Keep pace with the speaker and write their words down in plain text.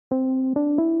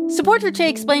Support for Jay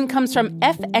Explained comes from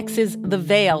FX's The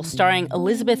Veil, starring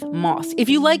Elizabeth Moss. If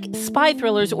you like spy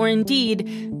thrillers or indeed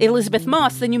Elizabeth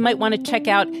Moss, then you might want to check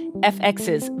out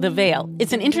FX's The Veil.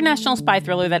 It's an international spy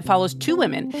thriller that follows two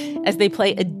women as they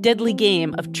play a deadly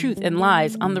game of truth and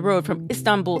lies on the road from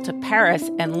Istanbul to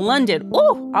Paris and London.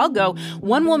 Oh, I'll go.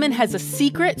 One woman has a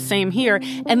secret, same here,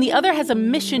 and the other has a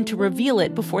mission to reveal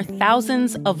it before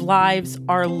thousands of lives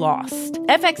are lost.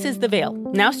 FX's The Veil,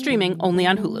 now streaming only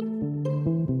on Hulu.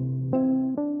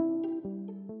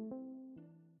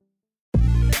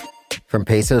 From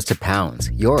pesos to pounds,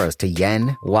 euros to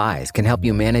yen, Wise can help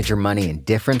you manage your money in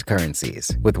different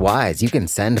currencies. With Wise, you can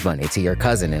send money to your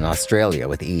cousin in Australia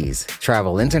with ease,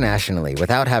 travel internationally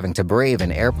without having to brave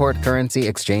an airport currency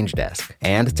exchange desk,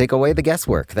 and take away the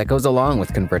guesswork that goes along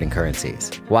with converting currencies.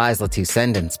 Wise lets you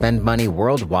send and spend money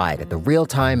worldwide at the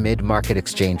real-time mid-market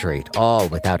exchange rate, all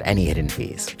without any hidden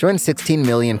fees. Join 16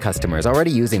 million customers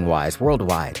already using Wise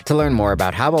worldwide. To learn more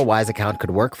about how a Wise account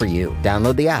could work for you,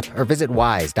 download the app or visit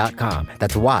wise.com.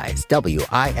 That's Wise,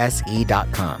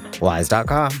 WISE.com.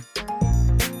 Wise.com.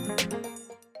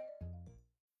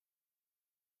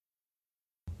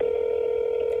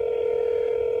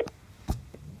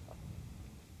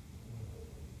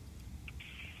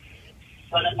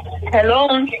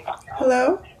 Hello?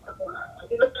 Hello?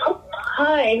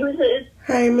 Hi, who's this?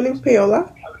 Hi, my name's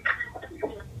Paola.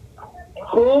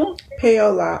 Who?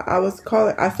 Paola. I was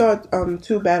calling. I saw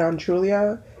Too Bad on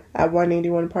Trulia at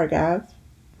 181 Park Ave.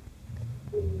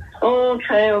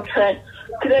 Okay.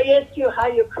 Could I ask you how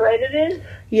your credit is?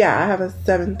 Yeah, I have a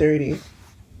 730.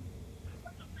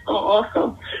 Oh,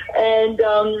 awesome. And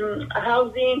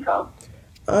how's the income?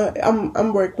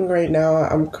 I'm working right now.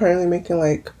 I'm currently making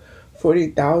like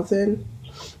 40,000,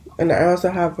 and I also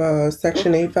have a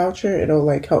Section 8 voucher. It'll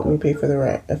like help me pay for the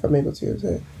rent if I'm able to use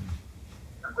it.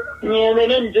 Yeah, they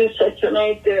didn't do Section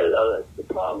 8 there though. That's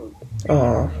the problem.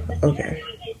 Oh, okay.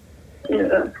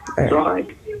 Yeah,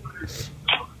 sorry.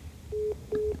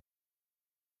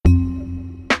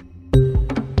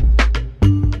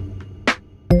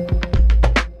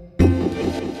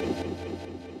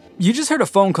 You just heard a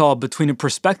phone call between a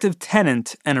prospective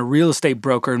tenant and a real estate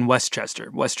broker in Westchester.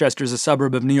 Westchester is a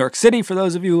suburb of New York City, for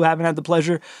those of you who haven't had the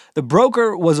pleasure. The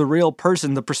broker was a real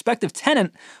person. The prospective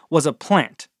tenant was a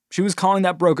plant. She was calling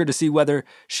that broker to see whether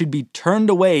she'd be turned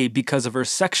away because of her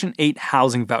Section 8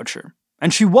 housing voucher.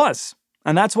 And she was.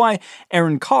 And that's why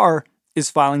Aaron Carr is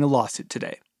filing a lawsuit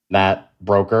today. That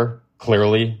broker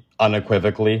clearly,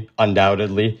 unequivocally,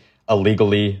 undoubtedly,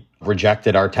 illegally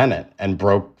rejected our tenant and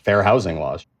broke fair housing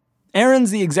laws.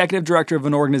 Aaron's the executive director of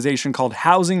an organization called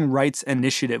Housing Rights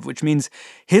Initiative, which means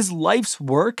his life's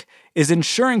work is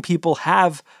ensuring people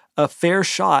have a fair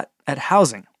shot at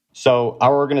housing. So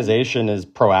our organization is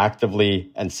proactively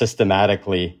and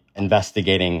systematically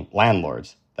investigating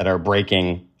landlords that are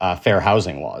breaking fair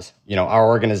housing laws. You know, our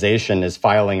organization is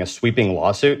filing a sweeping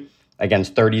lawsuit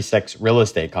against 36 real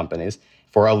estate companies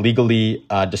for illegally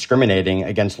discriminating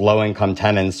against low-income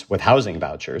tenants with housing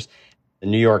vouchers.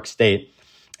 In New York State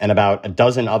and about a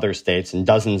dozen other states and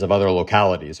dozens of other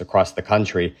localities across the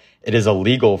country, it is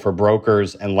illegal for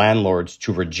brokers and landlords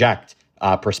to reject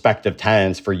prospective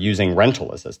tenants for using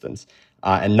rental assistance.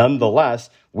 And nonetheless,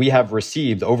 we have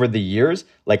received over the years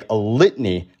like a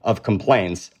litany of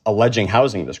complaints alleging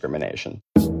housing discrimination.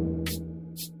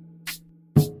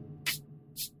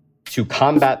 To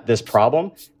combat this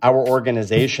problem, our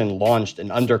organization launched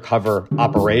an undercover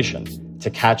operation to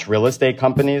catch real estate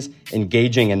companies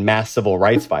engaging in mass civil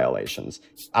rights violations.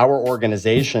 Our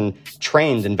organization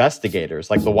trained investigators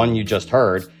like the one you just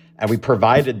heard, and we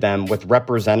provided them with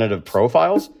representative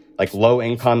profiles like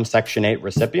low-income Section 8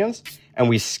 recipients, and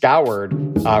we scoured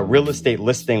real estate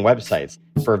listing websites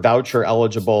for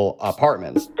voucher-eligible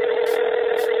apartments.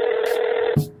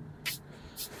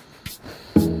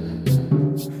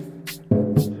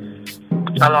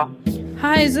 Hello?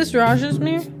 Hi, is this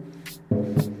Rajasmir?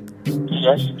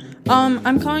 Yes?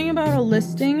 I'm calling about a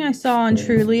listing I saw on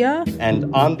Trulia.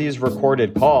 And on these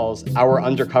recorded calls, our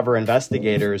undercover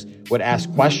investigators would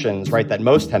ask questions, right, that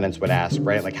most tenants would ask,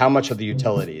 right? Like, how much are the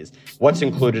utilities? What's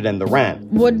included in the rent?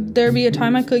 Would there be a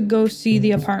time I could go see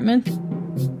the apartment? When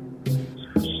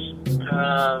do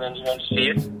you want to see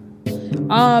it?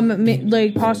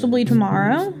 Like possibly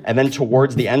tomorrow. And then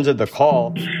towards the end of the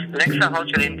call... Alexa, how's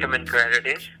your income and credit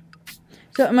is?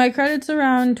 So my credit's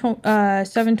around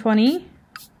 720.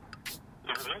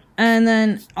 And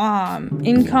then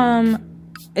income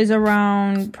is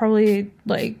around probably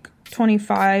like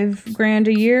 25 grand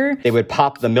a year. They would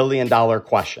pop the $1 million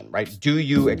question, right? Do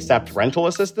you accept rental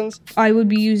assistance? I would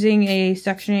be using a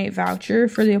Section 8 voucher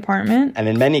for the apartment. And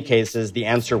in many cases, the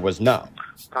answer was no.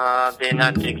 They're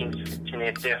not taking Section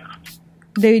 8 there.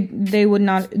 They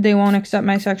won't accept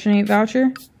my Section 8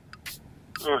 voucher?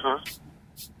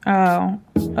 Oh,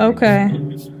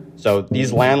 okay. So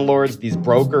these landlords, these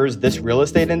brokers, this real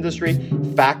estate industry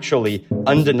factually,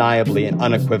 undeniably, and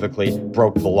unequivocally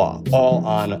broke the law, all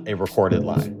on a recorded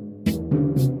line.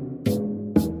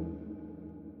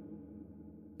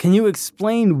 Can you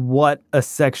explain what a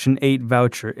Section 8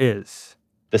 voucher is?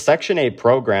 The Section 8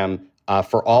 program,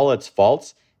 for all its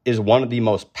faults, is one of the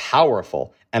most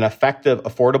powerful and effective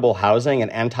affordable housing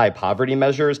and anti-poverty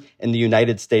measures in the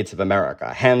United States of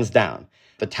America, hands down.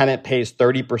 The tenant pays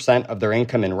 30% of their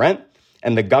income in rent,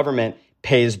 and the government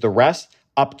pays the rest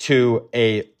up to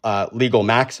a legal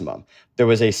maximum. There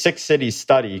was a 6-city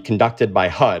study conducted by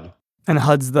HUD. And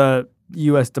HUD's the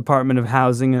U.S. Department of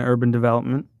Housing and Urban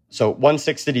Development. So one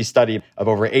 6-city study of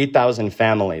over 8,000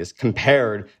 families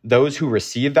compared those who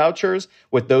received vouchers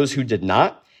with those who did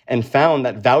not, and found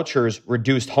that vouchers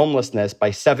reduced homelessness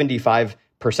by 75%,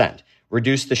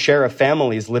 reduced the share of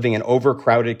families living in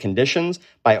overcrowded conditions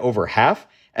by over half,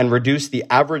 and reduced the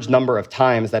average number of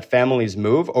times that families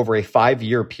move over a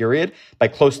 5-year period by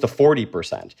close to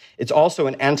 40%. It's also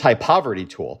an anti-poverty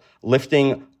tool,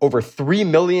 lifting over 3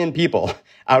 million people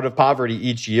out of poverty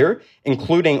each year,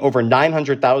 including over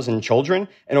 900,000 children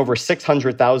and over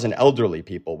 600,000 elderly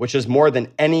people, which is more than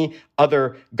any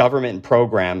other government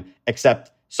program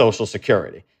except Social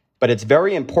Security. But it's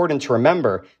very important to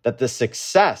remember that the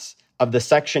success of the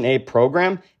Section 8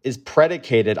 program is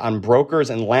predicated on brokers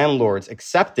and landlords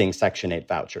accepting Section 8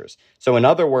 vouchers. So in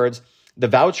other words, the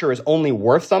voucher is only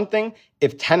worth something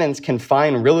if tenants can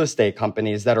find real estate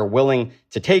companies that are willing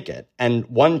to take it. And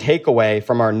one takeaway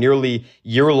from our nearly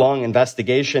year-long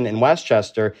investigation in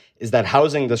Westchester is that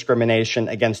housing discrimination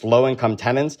against low-income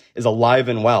tenants is alive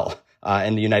and well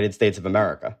in the United States of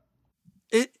America.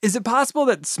 Is it possible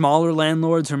that smaller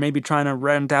landlords who are maybe trying to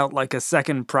rent out like a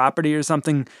second property or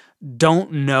something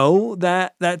don't know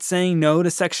that saying no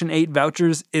to Section 8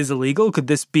 vouchers is illegal? Could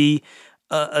this be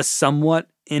a somewhat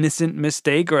innocent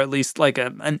mistake, or at least like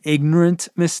an ignorant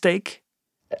mistake?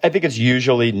 I think it's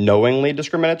usually knowingly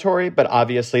discriminatory, but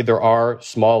obviously there are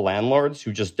small landlords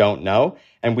who just don't know,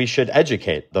 and we should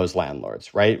educate those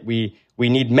landlords, right? We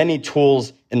need many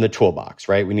tools in the toolbox,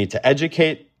 right? We need to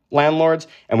educate landlords,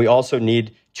 and we also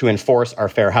need to enforce our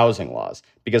fair housing laws.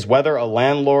 Because whether a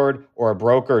landlord or a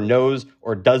broker knows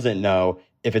or doesn't know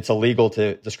if it's illegal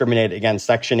to discriminate against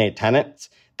Section 8 tenants,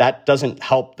 that doesn't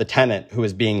help the tenant who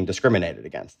is being discriminated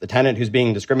against. The tenant who's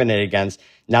being discriminated against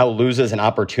now loses an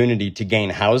opportunity to gain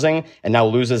housing, and now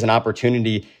loses an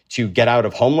opportunity to get out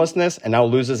of homelessness, and now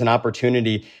loses an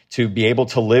opportunity to be able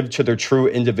to live to their true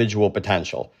individual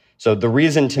potential. So the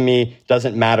reason to me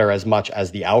doesn't matter as much as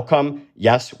the outcome.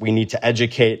 Yes, we need to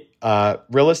educate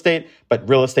real estate, but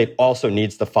real estate also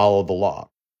needs to follow the law.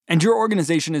 And your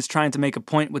organization is trying to make a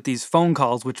point with these phone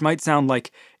calls, which might sound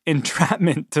like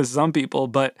entrapment to some people,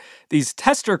 but these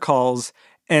tester calls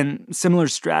and similar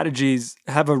strategies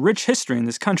have a rich history in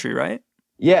this country, right?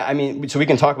 Yeah, I mean, so we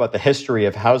can talk about the history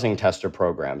of housing tester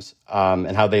programs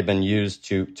and how they've been used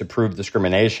to prove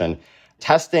discrimination.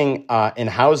 Testing in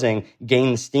housing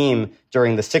gained steam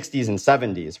during the 60s and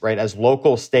 70s, right? As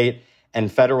local, state,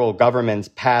 and federal governments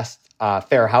passed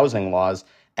fair housing laws,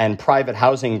 and private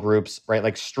housing groups, right,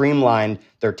 like streamlined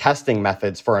their testing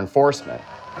methods for enforcement.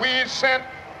 We sent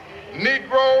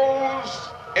Negroes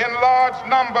in large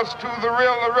numbers to the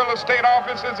real estate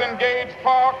offices in Gage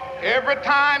Park. Every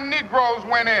time Negroes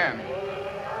went in,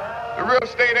 the real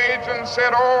estate agent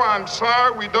said, "Oh, I'm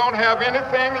sorry, we don't have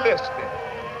anything listed."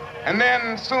 And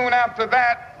then soon after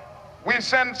that, we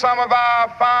sent some of our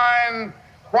fine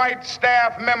white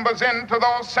staff members into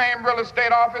those same real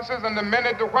estate offices, and the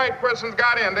minute the white persons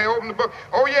got in, they opened the book.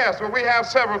 "Oh, yes, well, we have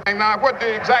several things. Now, what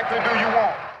exactly do you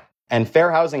want?" And fair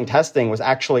housing testing was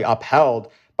actually upheld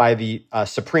by the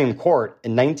Supreme Court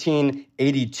in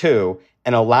 1982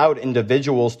 and allowed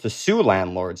individuals to sue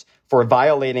landlords for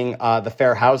violating the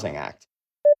Fair Housing Act.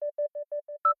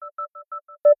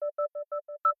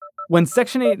 When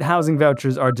Section 8 housing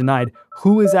vouchers are denied,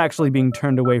 who is actually being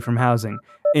turned away from housing,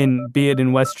 be it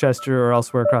in Westchester or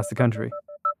elsewhere across the country?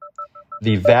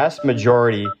 The vast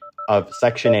majority of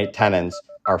Section 8 tenants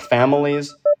are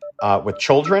families with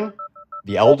children,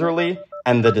 the elderly,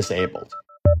 and the disabled.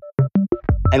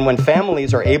 And when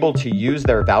families are able to use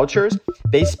their vouchers,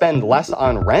 they spend less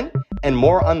on rent and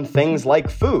more on things like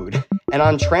food, and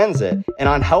on transit, and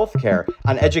on healthcare,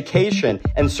 on education,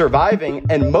 and surviving,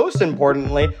 and most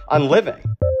importantly, on living.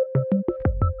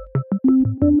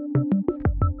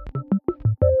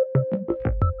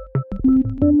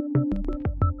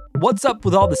 What's up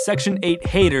with all the Section 8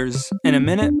 haters in a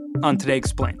minute on Today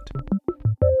Explained.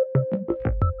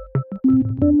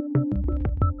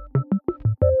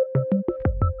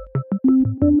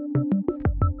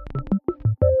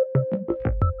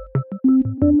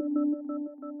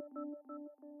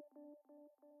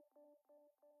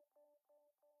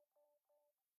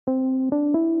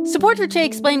 Support for Today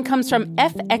Explained comes from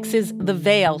FX's The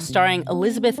Veil, starring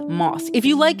Elizabeth Moss. If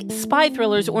you like spy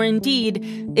thrillers or indeed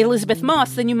Elizabeth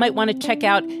Moss, then you might want to check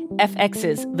out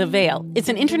FX's The Veil. It's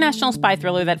an international spy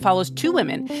thriller that follows two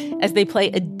women as they play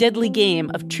a deadly game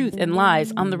of truth and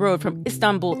lies on the road from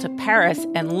Istanbul to Paris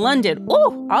and London.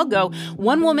 Oh, I'll go.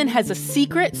 One woman has a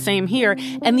secret, same here,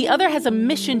 and the other has a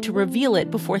mission to reveal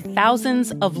it before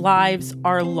thousands of lives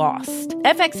are lost.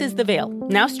 FX's The Veil,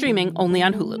 now streaming only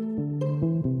on Hulu.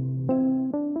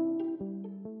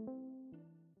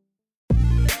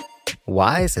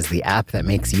 Wise is the app that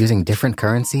makes using different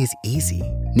currencies easy.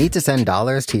 Need to send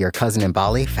dollars to your cousin in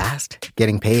Bali fast?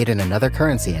 Getting paid in another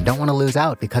currency and don't want to lose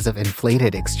out because of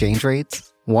inflated exchange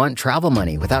rates? Want travel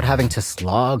money without having to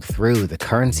slog through the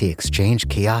currency exchange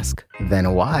kiosk?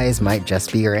 Then Wise might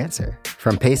just be your answer.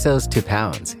 From pesos to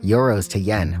pounds, euros to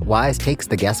yen, Wise takes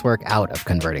the guesswork out of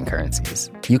converting currencies.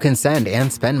 You can send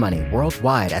and spend money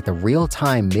worldwide at the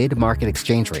real-time mid-market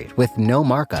exchange rate with no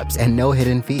markups and no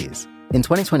hidden fees. In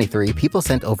 2023, people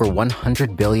sent over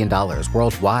 $100 billion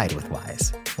worldwide with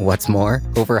Wise. What's more,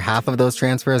 over half of those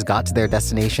transfers got to their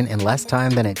destination in less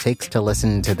time than it takes to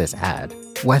listen to this ad.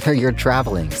 Whether you're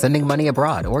traveling, sending money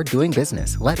abroad, or doing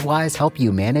business, let Wise help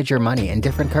you manage your money in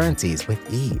different currencies with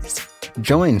ease.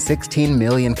 Join 16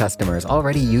 million customers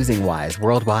already using Wise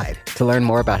worldwide. To learn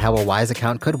more about how a Wise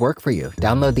account could work for you,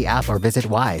 download the app or visit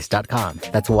wise.com.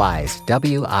 That's Wise,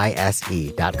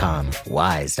 WISE.com.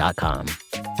 Wise.com.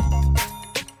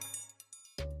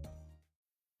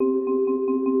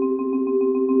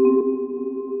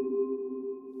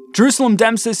 Jerusalem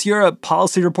Demsis, you're a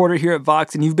policy reporter here at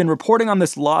Vox, and you've been reporting on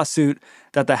this lawsuit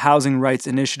that the Housing Rights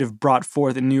Initiative brought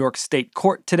forth in New York State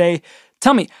Court today.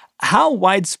 Tell me, how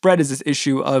widespread is this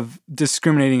issue of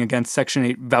discriminating against Section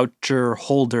 8 voucher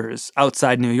holders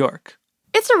outside New York?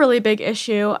 It's a really big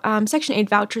issue. Section 8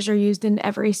 vouchers are used in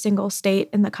every single state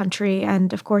in the country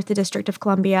and, of course, the District of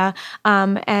Columbia.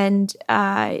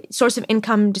 Source of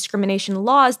income discrimination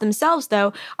laws themselves,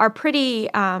 though, are pretty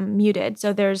muted.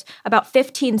 So there's about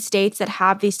 15 states that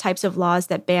have these types of laws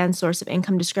that ban source of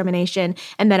income discrimination,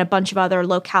 and then a bunch of other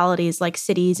localities like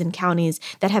cities and counties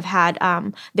that have had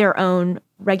their own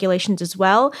regulations as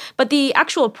well. But the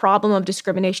actual problem of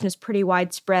discrimination is pretty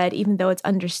widespread, even though it's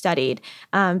understudied.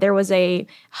 There was a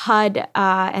HUD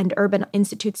and Urban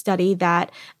Institute study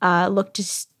that looked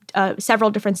to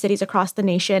several different cities across the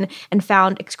nation and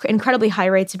found incredibly high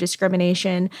rates of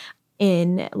discrimination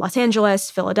in Los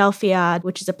Angeles, Philadelphia,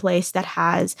 which is a place that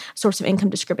has source of income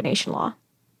discrimination law.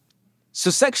 So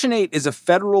Section 8 is a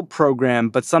federal program,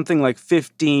 but something like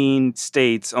 15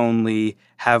 states only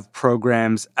have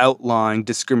programs outlawing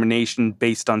discrimination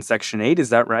based on Section 8. Is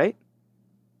that right?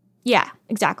 Yeah,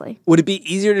 exactly. Would it be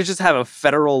easier to just have a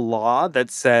federal law that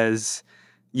says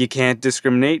you can't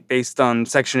discriminate based on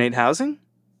Section 8 housing?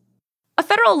 A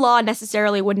federal law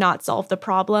necessarily would not solve the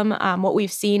problem. What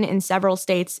we've seen in several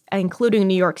states, including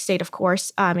New York State, of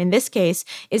course, in this case,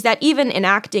 is that even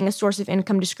enacting a source of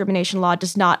income discrimination law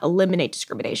does not eliminate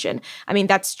discrimination. I mean,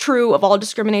 that's true of all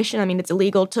discrimination. I mean, it's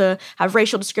illegal to have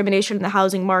racial discrimination in the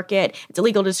housing market. It's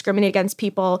illegal to discriminate against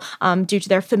people due to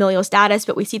their familial status,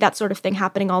 but we see that sort of thing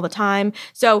happening all the time.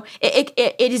 So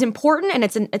it is important, and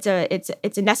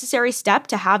it's a necessary step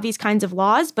to have these kinds of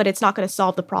laws, but it's not going to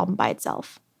solve the problem by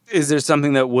itself. Is there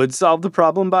something that would solve the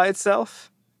problem by itself?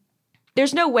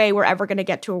 There's no way we're ever going to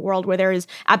get to a world where there is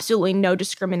absolutely no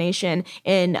discrimination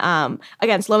in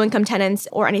against low-income tenants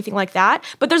or anything like that.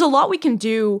 But there's a lot we can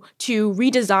do to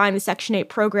redesign the Section 8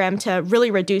 program to really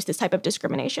reduce this type of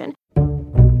discrimination.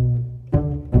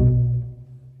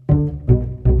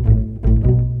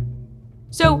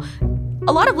 So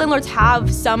a lot of landlords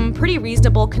have some pretty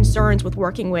reasonable concerns with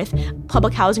working with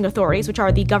public housing authorities, which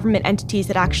are the government entities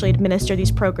that actually administer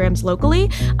these programs locally.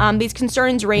 These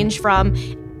concerns range from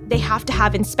they have to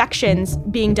have inspections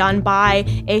being done by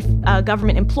a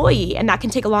government employee, and that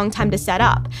can take a long time to set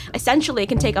up. Essentially, it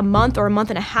can take a month or a month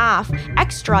and a half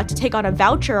extra to take on a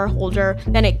voucher holder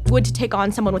than it would to take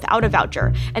on someone without a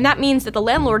voucher. And that means that the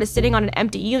landlord is sitting on an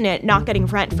empty unit, not getting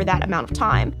rent for that amount of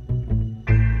time.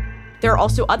 There are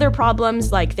also other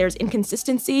problems, like there's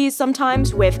inconsistencies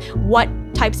sometimes with what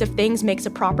types of things makes a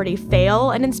property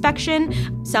fail an inspection.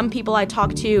 Some people I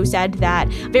talked to said that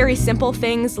very simple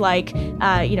things like,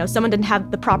 someone didn't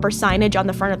have the proper signage on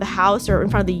the front of the house or in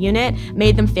front of the unit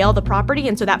made them fail the property,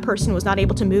 and so that person was not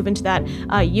able to move into that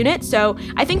unit. So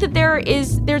I think that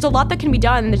there's a lot that can be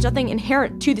done, and there's nothing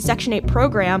inherent to the Section 8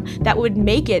 program that would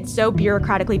make it so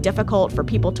bureaucratically difficult for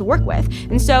people to work with.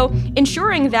 And so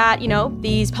ensuring that,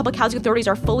 these public housing authorities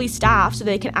are fully staffed so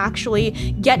they can actually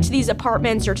get to these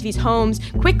apartments or to these homes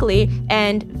quickly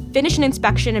and finish an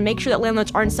inspection and make sure that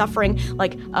landlords aren't suffering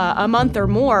like a month or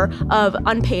more of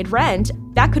unpaid rent,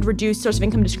 that could reduce source of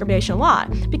income discrimination a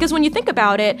lot. Because when you think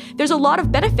about it, there's a lot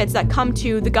of benefits that come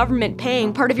to the government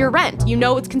paying part of your rent.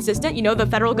 It's consistent. The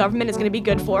federal government is going to be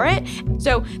good for it.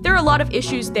 So there are a lot of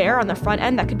issues there on the front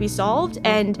end that could be solved.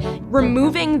 And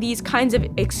removing these kinds of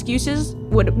excuses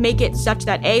would make it such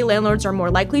that A, landlords are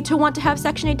more likely to want to have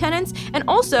Section 8 tenants, and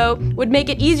also would make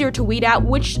it easier to weed out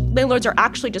which landlords are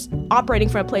actually just operating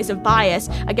from a place of bias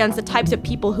against the types of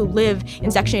people who live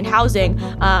in Section 8 housing,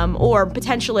 or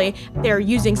potentially they're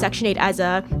using Section 8 as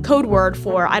a code word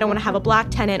for I don't want to have a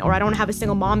black tenant or I don't want to have a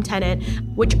single mom tenant,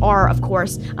 which are, of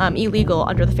course, illegal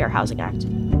under the Fair Housing Act.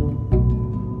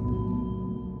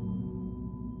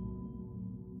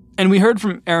 And we heard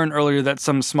from Aaron earlier that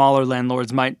some smaller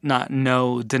landlords might not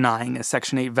know denying a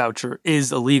Section 8 voucher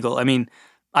is illegal. I mean,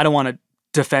 I don't want to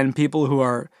defend people who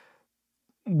are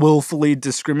willfully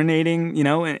discriminating,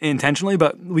 intentionally,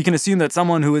 but we can assume that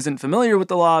someone who isn't familiar with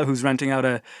the law, who's renting out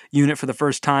a unit for the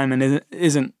first time and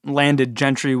isn't landed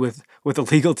gentry with a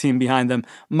legal team behind them,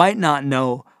 might not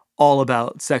know all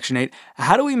about Section 8.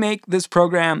 How do we make this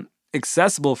program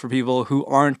accessible for people who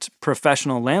aren't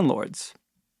professional landlords?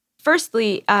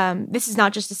 Firstly, this is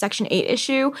not just a Section 8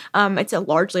 issue. It's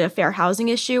largely a fair housing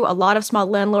issue. A lot of small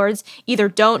landlords either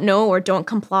don't know or don't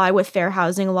comply with fair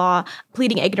housing law,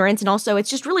 pleading ignorance. And also, it's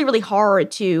just really, really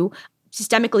hard to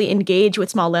systemically engage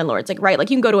with small landlords. Like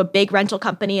you can go to a big rental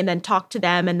company and then talk to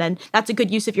them, and then that's a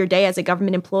good use of your day as a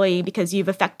government employee because you've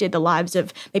affected the lives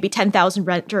of maybe 10,000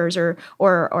 renters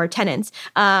or tenants.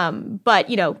 But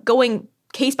going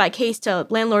case by case to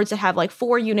landlords that have like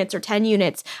 4 units or 10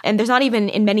 units. And there's not even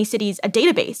in many cities a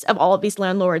database of all of these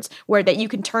landlords where that you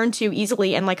can turn to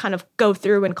easily and like kind of go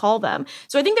through and call them.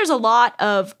 So I think there's a lot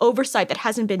of oversight that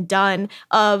hasn't been done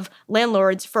of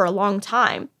landlords for a long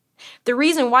time. The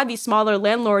reason why these smaller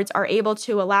landlords are able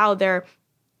to allow their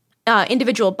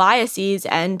individual biases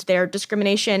and their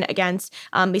discrimination against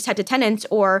these types of tenants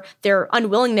or their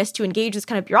unwillingness to engage this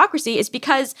kind of bureaucracy is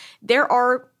because there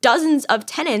are dozens of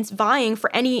tenants vying for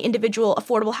any individual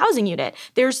affordable housing unit.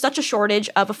 There's such a shortage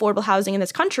of affordable housing in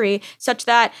this country such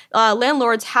that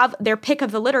landlords have their pick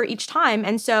of the litter each time.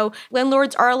 And so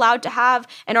landlords are allowed to have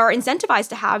and are incentivized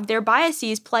to have their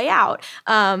biases play out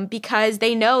because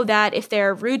they know that if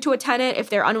they're rude to a tenant, if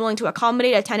they're unwilling to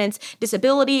accommodate a tenant's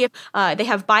disability, if they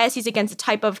have biases against a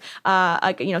type of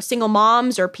single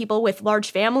moms or people with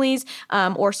large families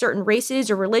or certain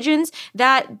races or religions,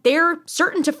 that they're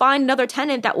certain to find another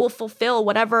tenant that will fulfill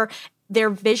whatever their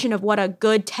vision of what a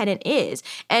good tenant is.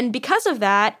 And because of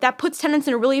that, that puts tenants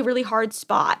in a really, really hard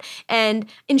spot. And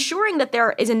ensuring that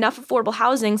there is enough affordable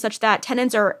housing such that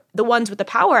tenants are the ones with the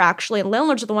power, actually, and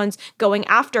landlords are the ones going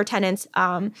after tenants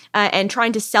and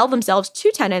trying to sell themselves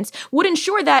to tenants would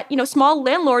ensure that, small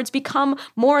landlords become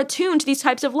more attuned to these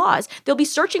types of laws. They'll be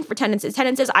searching for tenants. If a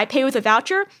tenant says, I pay with a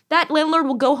voucher, that landlord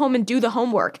will go home and do the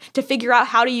homework to figure out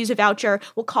how to use a voucher,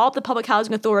 will call up the public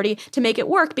housing authority to make it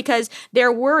work because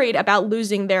they're worried about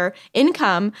losing their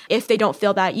income if they don't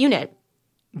fill that unit.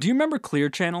 Do you remember Clear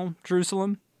Channel,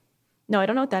 Jerusalem? No, I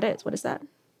don't know what that is. What is that?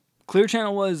 Clear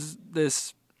Channel was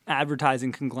this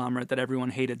advertising conglomerate that everyone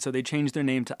hated, so they changed their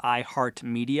name to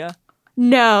iHeartMedia.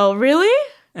 No, really?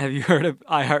 Have you heard of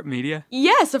iHeartMedia?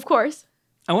 Yes, of course.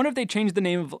 I wonder if they changed the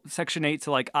name of Section 8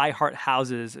 to like iHeart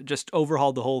Houses, just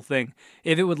overhauled the whole thing,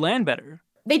 if it would land better.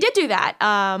 They did do that.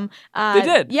 They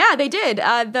did? Yeah, they did.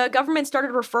 The government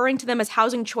started referring to them as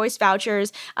housing choice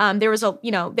vouchers. There was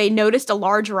they noticed a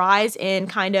large rise in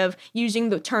kind of using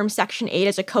the term Section 8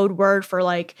 as a code word for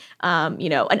like,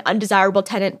 an undesirable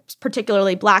tenant,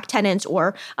 particularly black tenants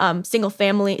or single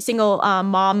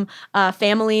mom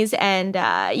families. And,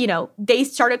 they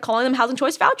started calling them housing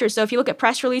choice vouchers. So if you look at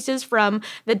press releases from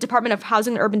the Department of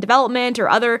Housing and Urban Development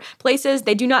or other places,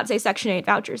 they do not say Section 8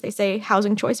 vouchers. They say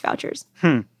housing choice vouchers.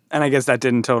 And I guess that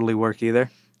didn't totally work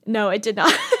either. No, it did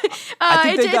not.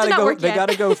 I think they got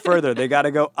to go further. They got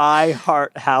to go I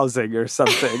Heart Housing or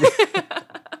something.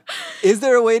 Is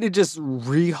there a way to just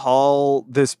rehaul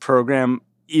this program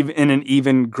even in an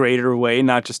even greater way,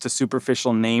 not just a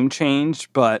superficial name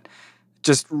change, but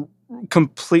just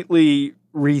completely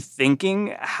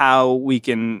rethinking how we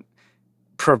can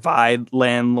provide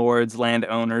landlords,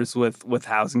 landowners with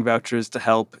housing vouchers to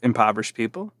help impoverished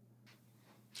people?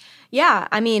 Yeah,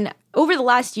 I mean, over the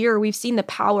last year, we've seen the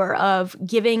power of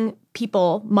giving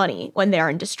people money when they're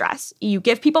in distress. You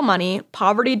give people money,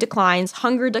 poverty declines,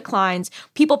 hunger declines,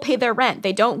 people pay their rent.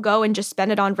 They don't go and just spend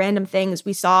it on random things.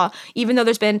 We saw, even though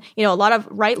there's been, a lot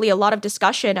of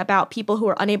discussion about people who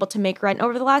are unable to make rent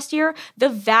over the last year, the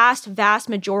vast, vast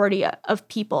majority of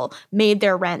people made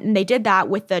their rent. And they did that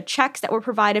with the checks that were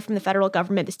provided from the federal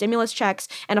government, the stimulus checks,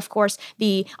 and of course,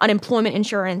 the unemployment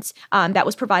insurance that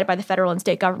was provided by the federal and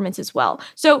state governments as well.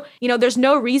 So, there's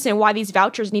no reason why these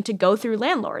vouchers need to go through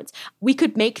landlords. We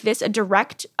could make this a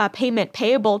direct payment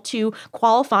payable to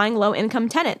qualifying low-income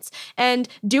tenants. And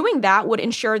doing that would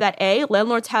ensure that, A,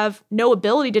 landlords have no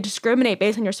ability to discriminate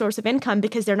based on your source of income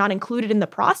because they're not included in the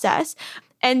process.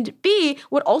 And B,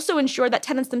 would also ensure that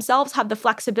tenants themselves have the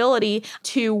flexibility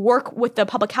to work with the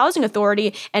public housing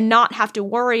authority and not have to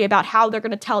worry about how they're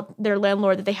going to tell their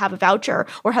landlord that they have a voucher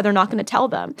or how they're not going to tell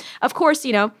them. Of course,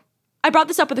 I brought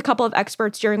this up with a couple of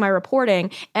experts during my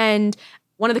reporting, and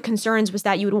one of the concerns was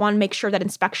that you would want to make sure that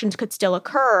inspections could still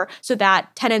occur so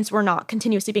that tenants were not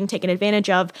continuously being taken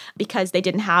advantage of because they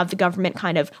didn't have the government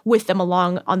kind of with them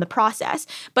along on the process.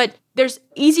 But there's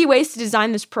easy ways to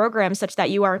design this program such that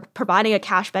you are providing a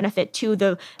cash benefit to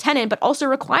the tenant, but also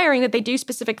requiring that they do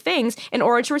specific things in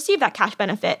order to receive that cash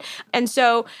benefit. And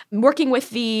so working with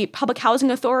the public housing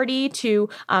authority to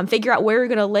figure out where you're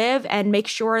going to live and make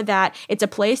sure that it's a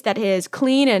place that is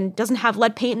clean and doesn't have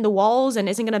lead paint in the walls and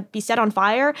isn't going to be set on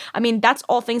fire. I mean, that's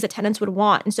all things that tenants would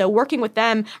want. And so working with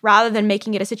them rather than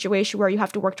making it a situation where you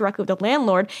have to work directly with the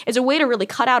landlord is a way to really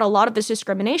cut out a lot of this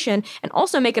discrimination and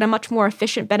also make it a much more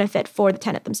efficient benefit for the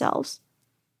tenant themselves.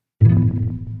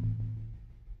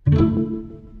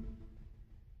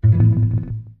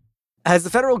 Has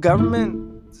the federal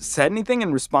government said anything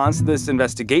in response to this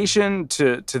investigation,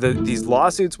 to these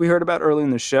lawsuits we heard about early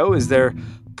in the show? Is there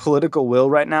political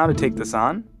will right now to take this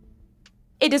on?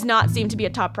 It does not seem to be a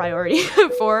top priority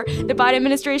for the Biden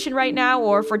administration right now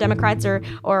or for Democrats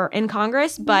or in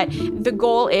Congress. But the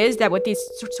goal is that with these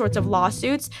sorts of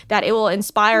lawsuits, that it will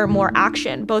inspire more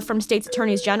action, both from states'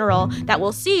 attorneys general that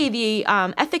will see the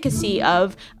efficacy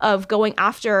of going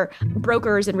after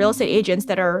brokers and real estate agents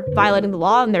that are violating the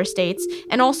law in their states.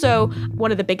 And also,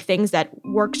 one of the big things that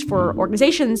works for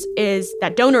organizations is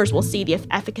that donors will see the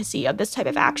efficacy of this type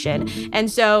of action. And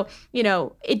so,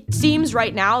 it seems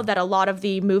right now that a lot of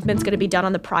the movement's going to be done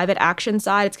on the private action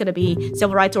side. It's going to be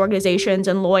civil rights organizations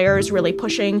and lawyers really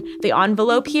pushing the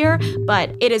envelope here,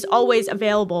 but it is always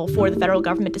available for the federal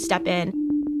government to step in.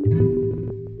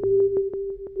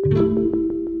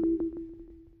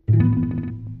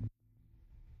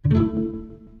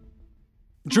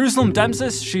 Jerusalem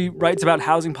Dempsis, she writes about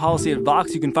housing policy at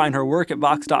Vox. You can find her work at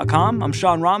vox.com. I'm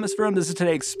Sean Rameswaram. This is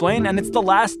Today Explained, and it's the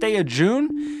last day of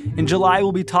June. In July,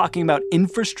 we'll be talking about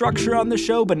infrastructure on the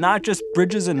show, but not just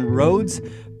bridges and roads.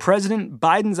 President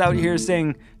Biden's out here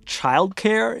saying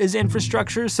childcare is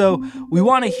infrastructure. So we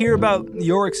want to hear about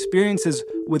your experiences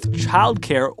with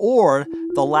childcare or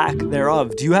the lack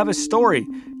thereof. Do you have a story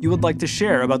you would like to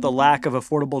share about the lack of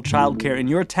affordable childcare in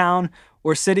your town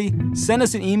or city? Send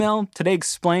us an email,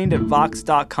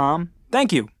 todayexplained@vox.com.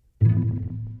 Thank you.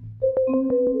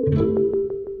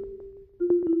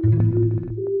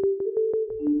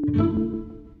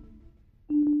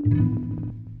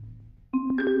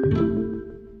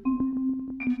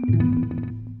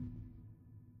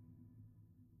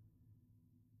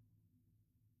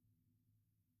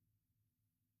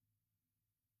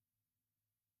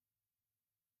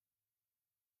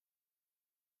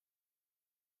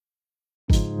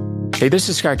 Hey, this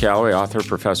is Scott Galloway, author,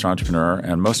 professor, entrepreneur,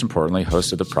 and most importantly,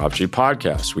 host of the Prop G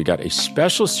podcast. We got a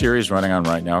special series running on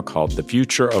right now called The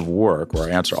Future of Work, where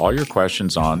I answer all your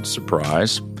questions on,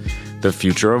 surprise, the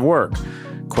future of work.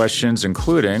 Questions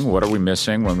including, what are we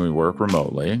missing when we work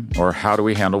remotely? Or how do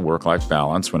we handle work-life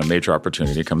balance when a major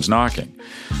opportunity comes knocking?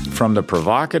 From the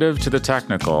provocative to the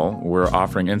technical, we're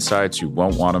offering insights you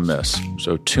won't want to miss.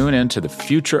 So tune in to The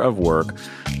Future of Work,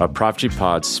 a Prop G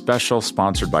Pod special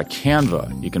sponsored by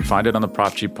Canva. You can find it on the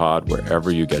Prop G Pod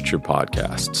wherever you get your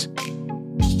podcasts.